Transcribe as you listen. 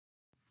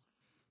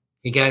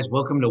Hey guys,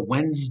 welcome to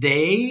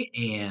Wednesday,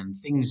 and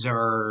things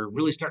are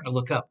really starting to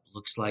look up.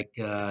 Looks like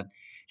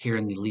here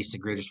in at least the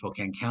greater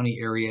Spokane County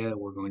area,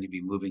 we're going to be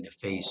moving to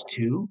phase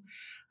two,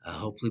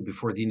 hopefully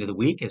before the end of the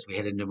week as we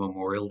head into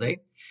Memorial Day.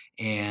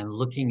 And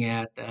looking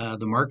at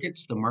the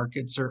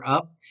markets are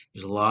up.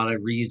 There's a lot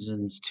of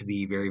reasons to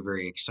be very,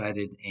 very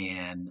excited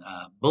and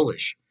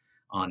bullish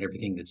on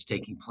everything that's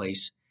taking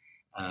place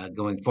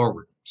going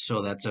forward.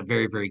 So that's a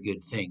very, very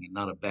good thing and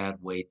not a bad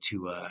way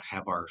to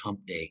have our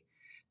hump day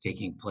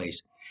taking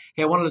place.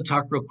 Hey, I wanted to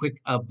talk real quick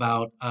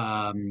about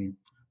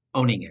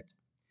owning it.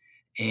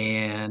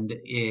 And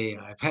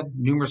I've had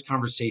numerous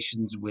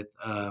conversations with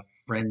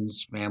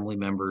friends, family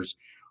members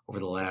over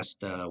the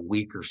last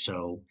week or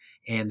so,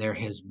 and there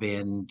has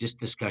been just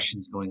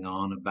discussions going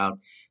on about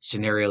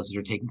scenarios that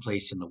are taking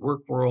place in the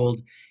work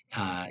world,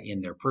 in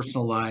their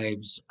personal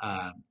lives,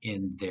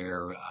 in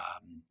their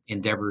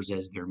endeavors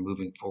as they're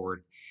moving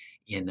forward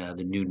in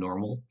the new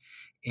normal.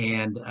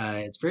 And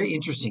it's very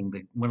interesting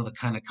that one of the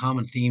kind of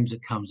common themes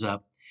that comes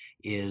up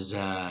is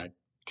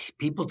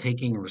people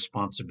taking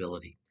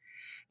responsibility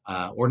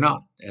or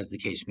not, as the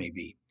case may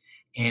be.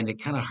 And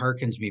it kind of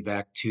harkens me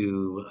back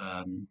to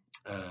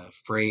a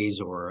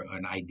phrase or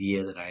an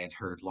idea that I had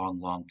heard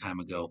long, long time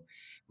ago,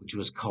 which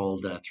was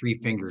called three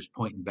fingers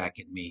pointing back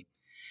at me.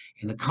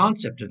 And the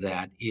concept of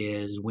that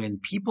is when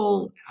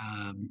people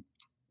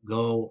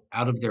go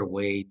out of their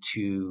way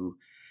to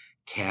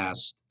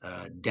cast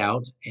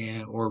doubt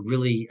or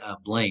really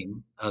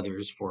blame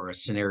others for a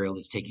scenario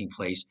that's taking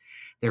place,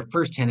 their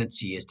first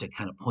tendency is to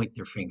kind of point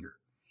their finger.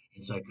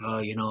 It's like,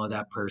 oh,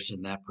 that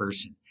person, that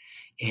person.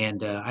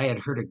 And I had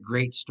heard a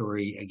great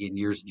story again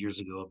years and years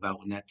ago about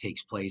when that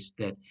takes place,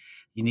 that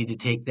you need to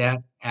take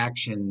that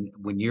action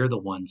when you're the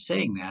one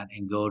saying that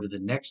and go to the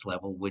next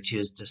level, which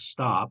is to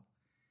stop,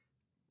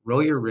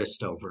 roll your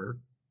wrist over,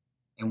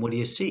 and what do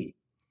you see?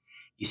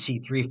 You see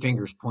three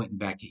fingers pointing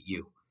back at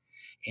you.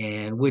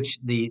 And which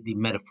the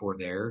metaphor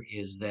there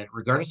is that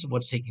regardless of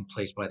what's taking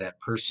place by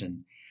that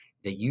person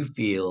that you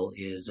feel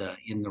is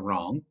in the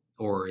wrong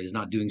or is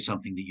not doing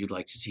something that you'd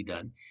like to see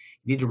done,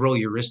 you need to roll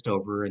your wrist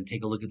over and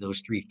take a look at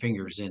those three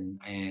fingers, and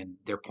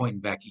they're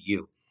pointing back at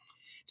you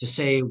to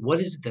say,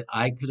 what is it that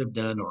I could have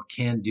done or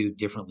can do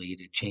differently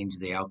to change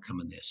the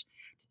outcome in this?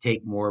 To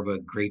take more of a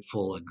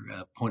grateful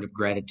point of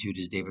gratitude,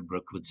 as David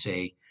Brooke would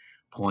say,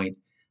 point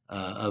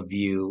of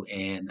view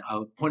and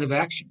a point of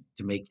action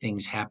to make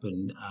things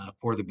happen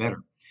for the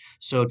better.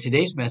 So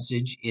today's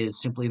message is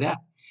simply that,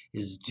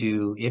 is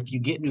to, if you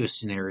get into a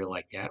scenario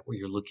like that where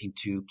you're looking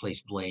to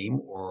place blame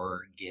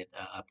or get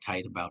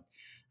uptight about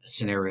a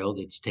scenario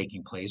that's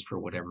taking place for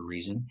whatever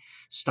reason,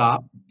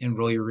 stop and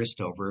roll your wrist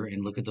over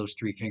and look at those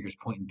three fingers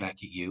pointing back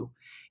at you.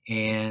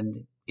 And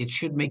it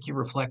should make you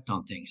reflect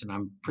on things. And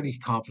I'm pretty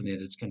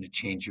confident it's going to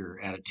change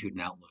your attitude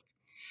and outlook.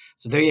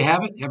 So there you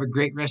have it. Have a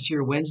great rest of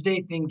your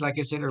Wednesday. Things, like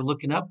I said, are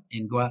looking up,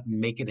 and go out and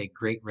make it a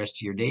great rest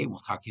of your day. And we'll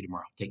talk to you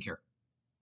tomorrow. Take care.